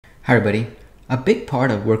Hi everybody. A big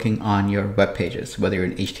part of working on your web pages, whether you're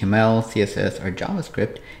in HTML, CSS, or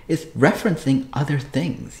JavaScript, is referencing other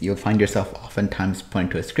things. You'll find yourself oftentimes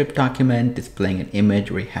pointing to a script document, displaying an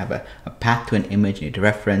image where you have a path to an image you need to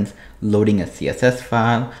reference, loading a CSS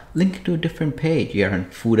file, linking to a different page. You're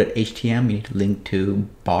on foo.htm, you need to link to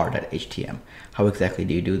bar.htm. How exactly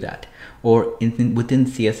do you do that? Or within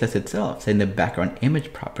CSS itself, say in the background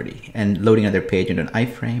image property, and loading another page into an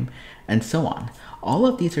iframe, and so on. All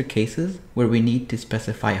of these are cases where we need to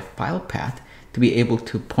specify a file path to be able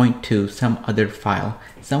to point to some other file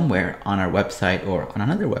somewhere on our website or on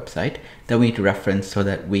another website that we need to reference so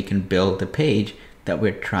that we can build the page that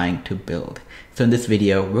we're trying to build. So in this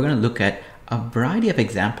video, we're going to look at a variety of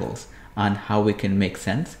examples on how we can make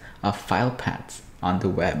sense of file paths on the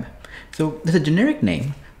web. So there's a generic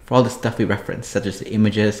name for all the stuff we reference, such as the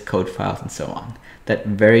images, code files, and so on. That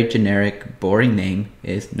very generic, boring name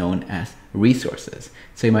is known as resources.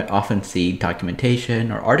 So you might often see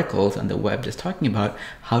documentation or articles on the web just talking about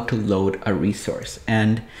how to load a resource.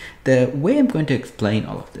 And the way I'm going to explain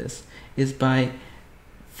all of this is by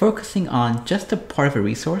focusing on just a part of a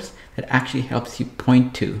resource that actually helps you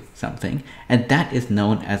point to something, and that is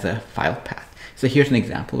known as a file path. So here's an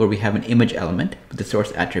example where we have an image element with the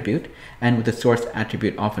source attribute, and what the source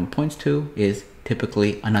attribute often points to is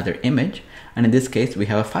typically another image. And in this case, we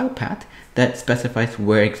have a file path that specifies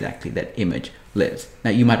where exactly that image lives. Now,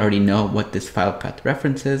 you might already know what this file path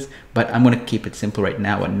references, but I'm going to keep it simple right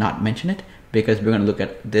now and not mention it because we're going to look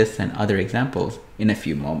at this and other examples in a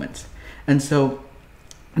few moments. And so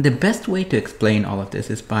the best way to explain all of this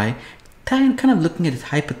is by kind of looking at this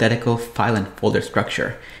hypothetical file and folder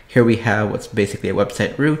structure. Here we have what's basically a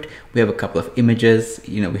website root. We have a couple of images.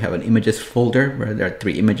 We have an images folder where there are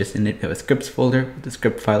 3 images in it. We have a scripts folder with the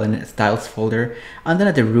script file in it, a styles folder. And then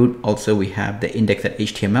at the root also we have the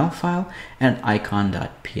index.html file and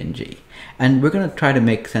icon.png. And we're going to try to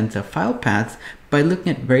make sense of file paths by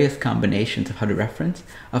looking at various combinations of how to reference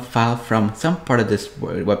a file from some part of this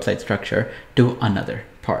website structure to another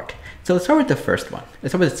part. So let's start with the first one.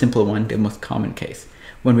 Let's start with the simple one, the most common case,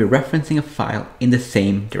 when we're referencing a file in the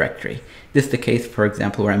same directory. This is the case, for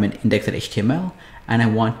example, where I'm in index.html and I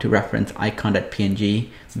want to reference icon.png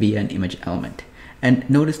via an image element. And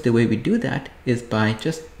notice the way we do that is by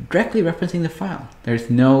just directly referencing the file. There's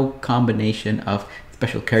no combination of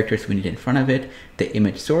special characters we need in front of it. The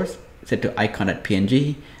image source is set to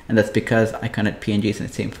icon.png, and that's because icon.png is in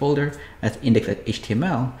the same folder as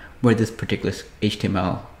index.html, where this particular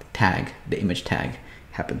HTML tag, the image tag,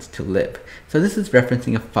 happens to live. So this is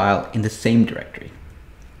referencing a file in the same directory.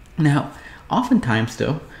 Now, oftentimes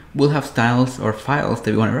though, we'll have styles or files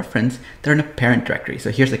that we want to reference that are in a parent directory.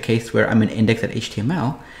 So here's a case where I'm in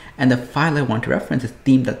index.html and the file I want to reference is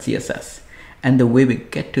theme.css. And the way we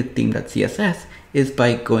get to theme.css is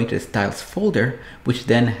by going to the styles folder, which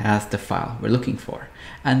then has the file we're looking for.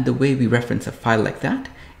 And the way we reference a file like that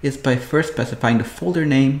is by first specifying the folder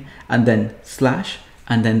name and then slash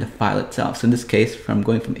and then the file itself. So in this case,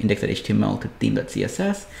 going from index.html to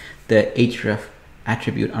theme.css, the href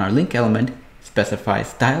attribute on our link element specifies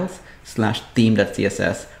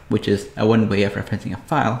styles/theme.css, which is one way of referencing a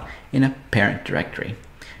file in a parent directory.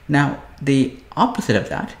 Now, the opposite of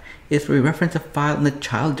that is where we reference a file in the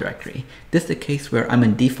child directory. This is the case where I'm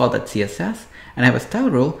in default.css and I have a style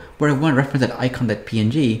rule where I want to reference that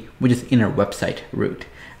icon.png, which is in our website root.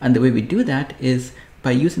 And the way we do that is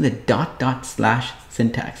by using the ..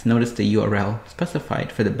 syntax. Notice the URL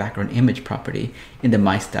specified for the background image property in the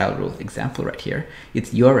myStyle rule example right here. It's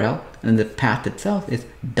URL and the path itself is ..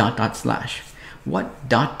 What ..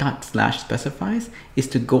 specifies is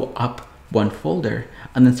to go up one folder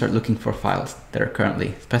and then start looking for files that are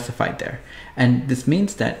currently specified there. And this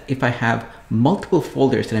means that if I have multiple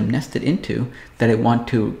folders that I'm nested into that I want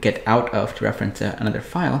to get out of to reference another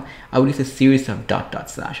file, I would use a series of .. So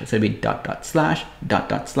it'd be .. then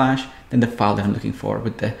the file that I'm looking for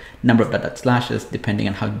with the number of .. depending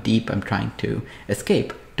on how deep I'm trying to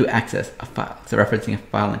escape to access a file. So referencing a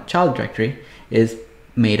file in a child directory is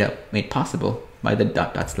made possible by the ..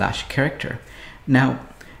 character. Now,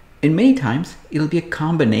 in many times, it'll be a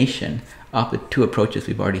combination of the 2 approaches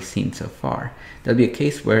we've already seen so far. There'll be a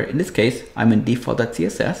case where, in this case, I'm in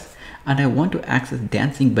default.css and I want to access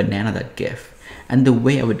dancingbanana.gif. And the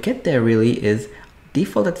way I would get there really is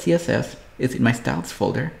default.css is in my styles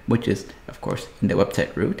folder, which is, of course, in the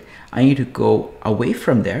website root. I need to go away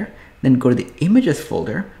from there, then go to the images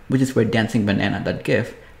folder, which is where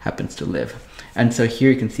dancingbanana.gif happens to live. And so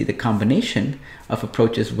here you can see the combination of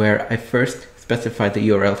approaches where I first specify the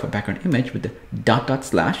URL for background image with the ..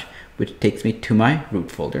 which takes me to my root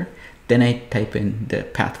folder. Then I type in the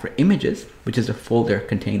path for images, which is a folder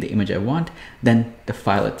containing the image I want, then the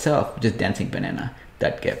file itself, which is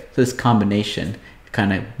dancingbanana.gif. So this combination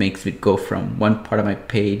kind of makes it go from one part of my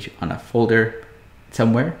page on a folder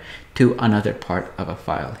somewhere to another part of a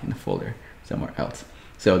file in a folder somewhere else.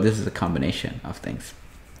 So this is a combination of things.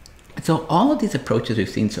 So all of these approaches we've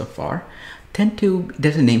seen so far tend to,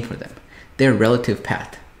 there's a name for them. They're relative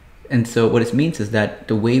path. And so what it means is that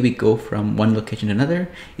the way we go from one location to another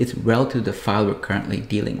is relative to the file we're currently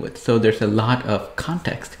dealing with. So there's a lot of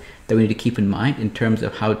context that we need to keep in mind in terms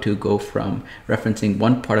of how to go from referencing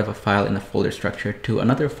one part of a file in a folder structure to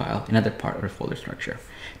another file in another part of a folder structure.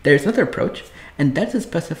 There's another approach, and that's to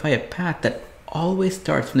specify a path that always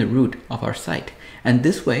starts from the root of our site. And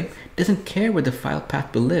this way, it doesn't care where the file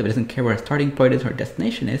path will live. It doesn't care where our starting point is or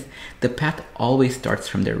destination is. The path always starts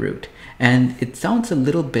from their root. And it sounds a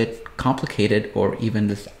little bit complicated or even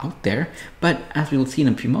just out there, but as we will see in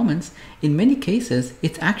a few moments, in many cases,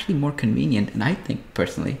 it's actually more convenient. And I think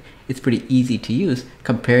personally, it's pretty easy to use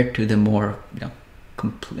compared to the more,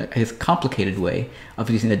 complicated way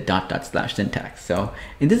of using the .. syntax. So,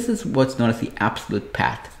 and this is what's known as the absolute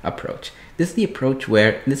path approach. This is the approach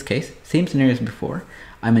where, in this case, same scenario as before,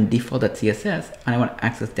 I'm in default.css and I want to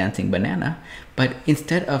access Dancing Banana, but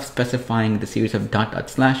instead of specifying the series of ..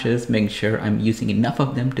 slashes, making sure I'm using enough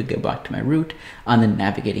of them to get back to my root, and then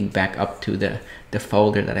navigating back up to the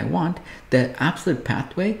folder that I want, the absolute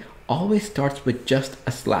pathway always starts with just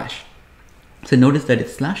a slash. So notice that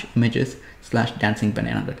it's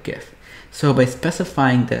 /images/dancingbanana.gif. So by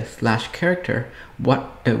specifying the slash character,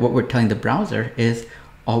 what we're telling the browser is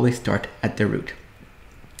always start at the root.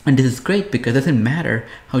 And this is great because it doesn't matter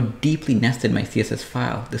how deeply nested my CSS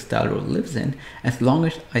file the style rule lives in, as long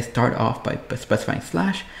as I start off by specifying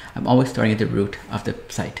slash, I'm always starting at the root of the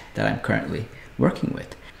site that I'm currently working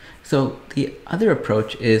with. So the other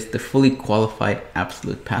approach is the fully qualified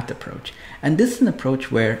absolute path approach. And this is an approach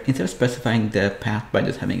where instead of specifying the path by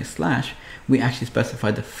just having a slash, we actually specify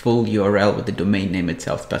the full URL with the domain name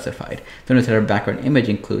itself specified. So notice that our background image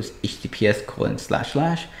includes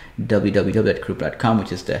https://www.krupa.com,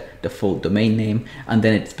 which is the full domain name, and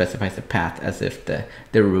then it specifies the path as if the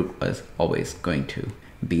root was always going to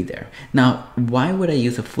be there. Now, why would I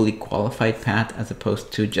use a fully qualified path as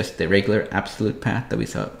opposed to just the regular absolute path that we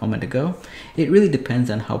saw a moment ago? It really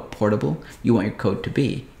depends on how portable you want your code to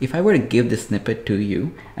be. If I were to give this snippet to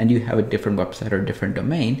you and you have a different website or a different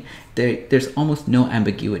domain, there's almost no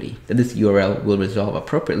ambiguity that this URL will resolve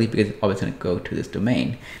appropriately because it's always going to go to this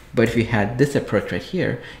domain. But if you had this approach right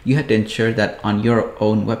here, you had to ensure that on your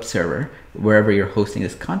own web server, wherever you're hosting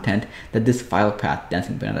this content, that this file path,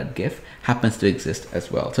 dancingbanana.gif, happens to exist as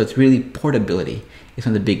well. So it's really portability is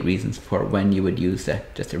one of the big reasons for when you would use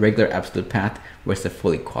just a regular absolute path versus a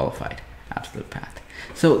fully qualified absolute path.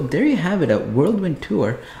 So there you have it, a whirlwind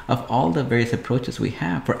tour of all the various approaches we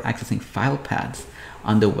have for accessing file paths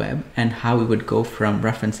on the web and how we would go from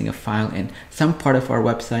referencing a file in some part of our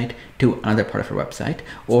website to another part of our website,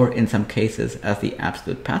 or in some cases, as the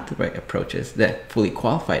absolute path approaches, the fully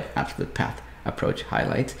qualified absolute path approach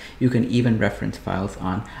highlights, you can even reference files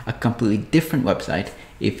on a completely different website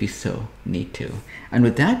if you so need to. And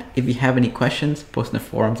with that, if you have any questions, post in the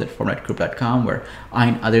forums at forum.krupa.com, where I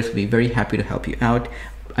and others will be very happy to help you out.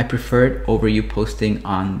 I prefer it over you posting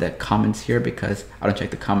on the comments here because I don't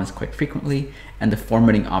check the comments quite frequently, and the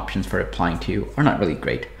formatting options for replying to you are not really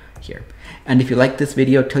great here. And if you like this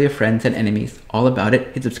video, tell your friends and enemies all about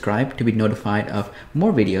it. Hit subscribe to be notified of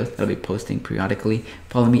more videos that I'll be posting periodically.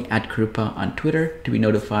 Follow me at Krupa on Twitter to be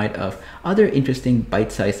notified of other interesting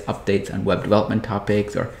bite-sized updates on web development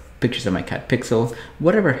topics or pictures of my cat Pixel,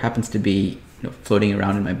 whatever happens to be floating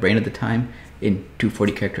around in my brain at the time. In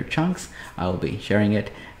 240 character chunks, I'll be sharing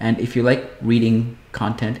it. And if you like reading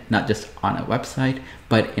content, not just on a website,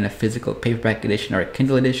 but in a physical paperback edition or a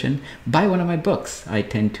Kindle edition, buy one of my books. I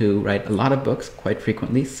tend to write a lot of books quite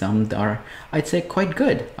frequently. Some are, I'd say, quite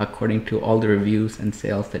good, according to all the reviews and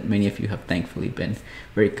sales that many of you have thankfully been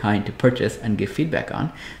very kind to purchase and give feedback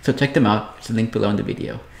on. So check them out. There's a link below in the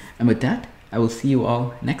video. And with that, I will see you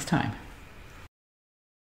all next time.